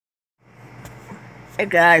Hey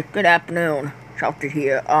guys, good afternoon. Chelsea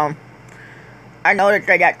here. I noticed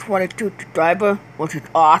I got 22 subscribers, which is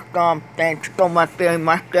awesome. Thanks so much, very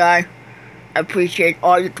much, guys. I appreciate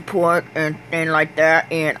all your support and things like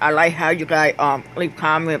that. And I like how you guys leave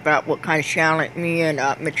comments about what kind of challenge me and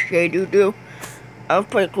Mr. Shady do. That was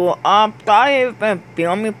pretty cool. Sorry I've been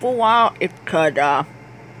filming for a while. It's because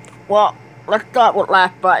well, let's start with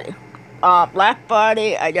last Friday. Last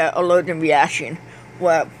Friday I got allergic reaction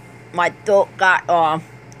where my throat got all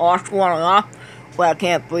swollen up where I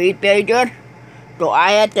can't breathe very good. So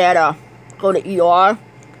I had to go to ER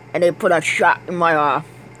and they put a shot in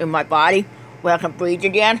my body where I can breathe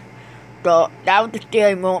again. So that was a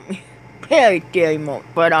scary moment, very scary moment.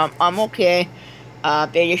 But I'm okay.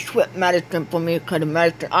 They just switched medicine for me because the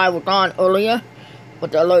medicine I was on earlier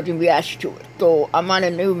with the allergic reaction to it. So I'm on a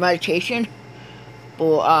new medication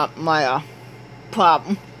for my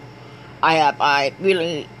problem I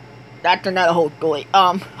have. That's another whole story.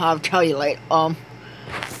 I'll tell you later. Well,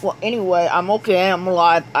 anyway, I'm okay. I'm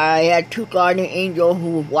alive. I had two guardian angels who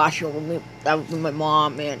were watching over me. That was my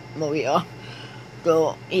mom and Maria.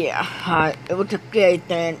 So yeah, it was a scary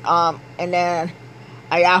thing. And then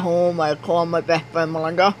I got home. I called my best friend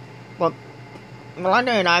Melinda. But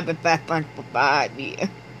Melinda and I have been best friends for 5 years.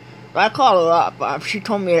 So I called her up. She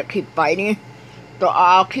told me to keep fighting. So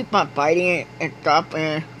I'll keep on fighting and stuff.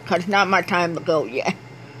 And cause it's not my time to go yet.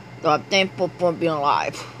 So I'm thankful for being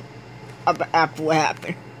alive after what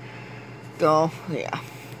happened. So yeah,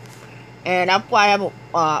 and that's why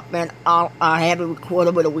I haven't recorded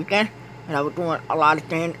over the weekend, and I was doing a lot of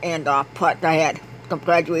things. And plus I had some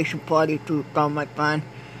graduation party to some my friends,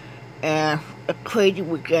 and a crazy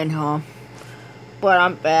weekend, But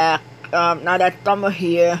I'm back. Now that summer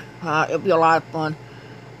here, it'll be a lot of fun.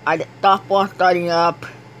 I got softball starting up,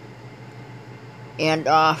 and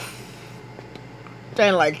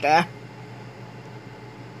thing like that.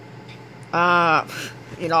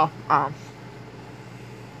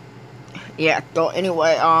 Yeah, so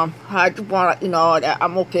anyway, I just want to let you know that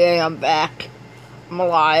I'm okay, I'm back, I'm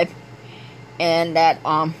alive, and that,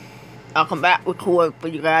 I'll come back, record for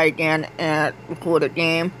you guys again, and record a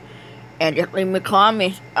game, and just leave me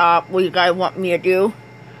comments, what you guys want me to do,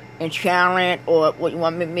 and challenge, or what you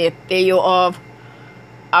want me to make a video of.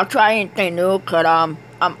 I'll try anything new, cause,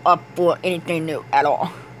 I'm up for anything new at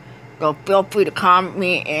all. So feel free to comment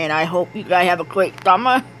me, and I hope you guys have a great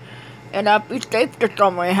summer. And be safe this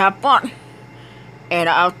summer and have fun. And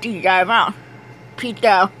I'll see you guys around. Peace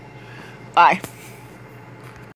out. Bye.